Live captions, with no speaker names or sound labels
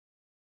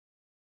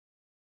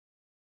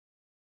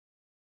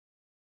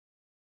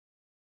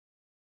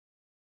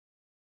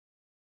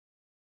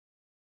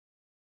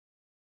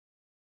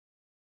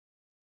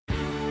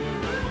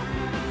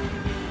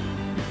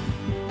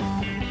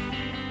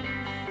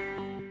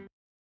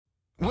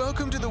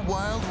Welcome to the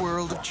wild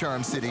world of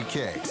Charm City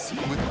Cakes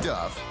with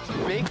Duff.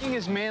 Baking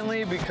is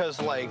manly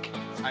because, like,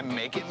 I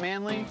make it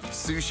manly.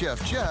 Sous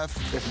Chef Jeff.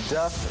 If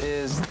Duff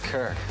is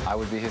Kirk, I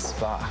would be his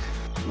Spock.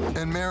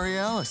 And Mary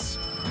Alice.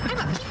 I'm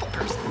a people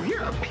person.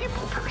 You're a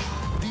people person.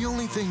 The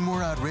only thing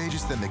more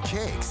outrageous than the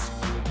cakes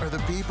are the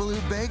people who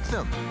bake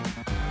them.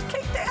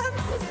 Cake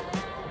dance.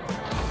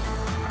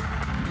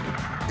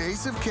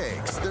 Ace of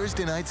Cakes,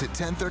 Thursday nights at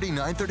 10:30,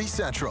 9:30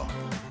 Central.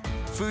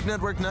 Food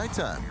Network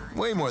Nighttime,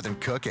 way more than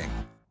cooking.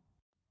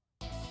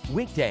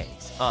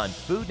 Weekdays on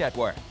Food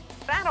Network.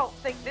 I don't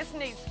think this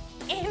needs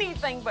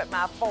anything but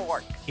my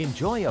fork.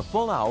 Enjoy a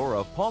full hour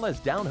of Paula's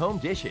down-home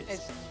dishes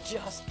It's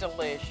just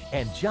delicious.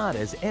 and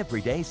Giada's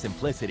everyday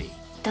simplicity.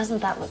 Doesn't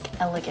that look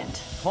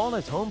elegant?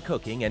 Paula's home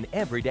cooking and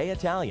everyday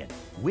Italian.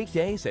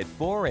 Weekdays at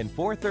 4 and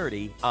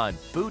 4:30 on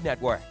Food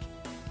Network.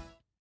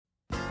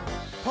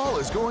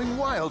 Paula's going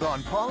wild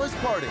on Paula's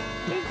Party,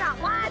 He's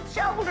got wide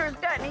shoulders,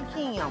 doesn't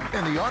he, Kim?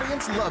 and the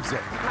audience loves it.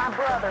 My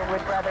brother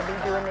would rather be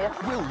doing this.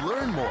 We'll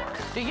learn more.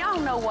 Do y'all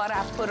know what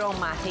I put on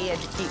my head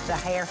to keep the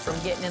hair from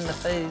getting in the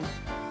food?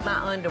 My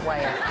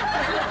underwear.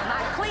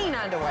 My clean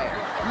underwear.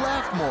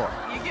 Laugh more,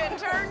 You getting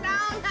turned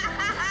on?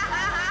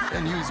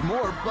 and use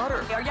more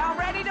butter. Are y'all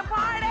ready to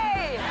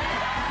party?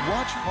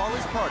 Watch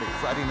Paula's Party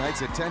Friday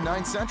nights at 10,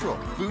 9 Central.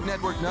 Food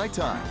Network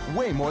Nighttime,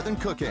 way more than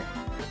cooking.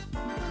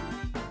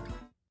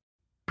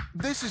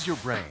 This is your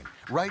brain.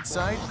 Right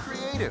side,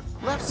 creative.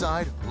 Left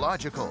side,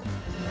 logical.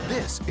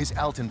 This is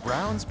Alton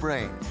Brown's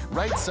brain.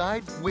 Right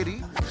side,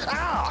 witty.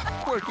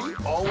 Quirky,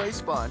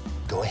 always fun.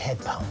 Go ahead,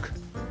 punk.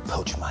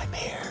 Poach my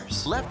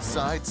pears. Left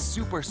side,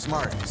 super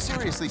smart.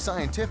 Seriously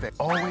scientific,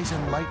 always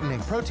enlightening.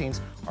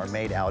 Proteins are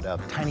made out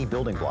of tiny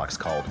building blocks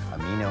called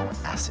amino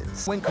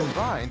acids. When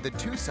combined, the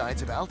two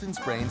sides of Alton's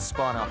brain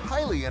spawn a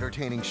highly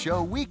entertaining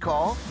show we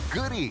call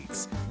Good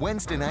Eats.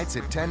 Wednesday nights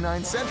at 10,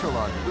 9 Central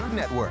on Food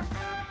Network.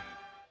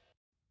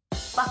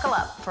 Buckle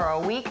up for a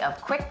week of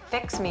quick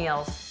fix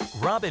meals.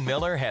 Robin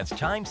Miller has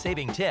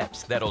time-saving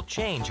tips that'll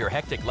change your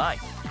hectic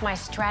life. My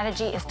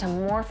strategy is to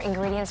morph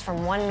ingredients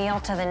from one meal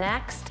to the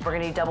next. We're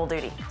gonna do double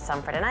duty.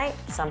 Some for tonight,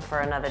 some for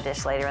another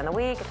dish later in the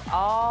week. It's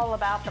all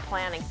about the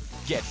planning.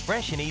 Get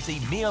fresh and easy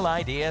meal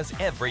ideas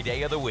every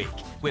day of the week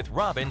with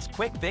Robin's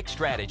Quick Fix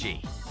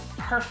strategy.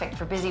 Perfect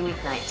for busy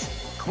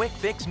weeknights. Quick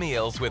Fix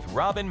meals with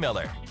Robin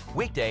Miller.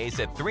 Weekdays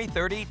at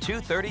 3:30,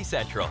 2:30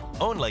 Central,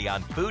 only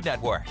on Food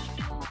Network.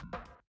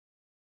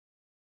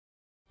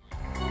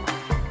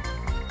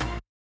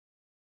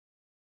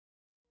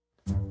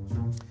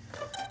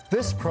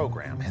 This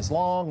program has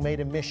long made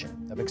a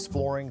mission of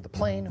exploring the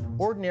plain,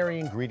 ordinary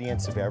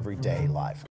ingredients of everyday life.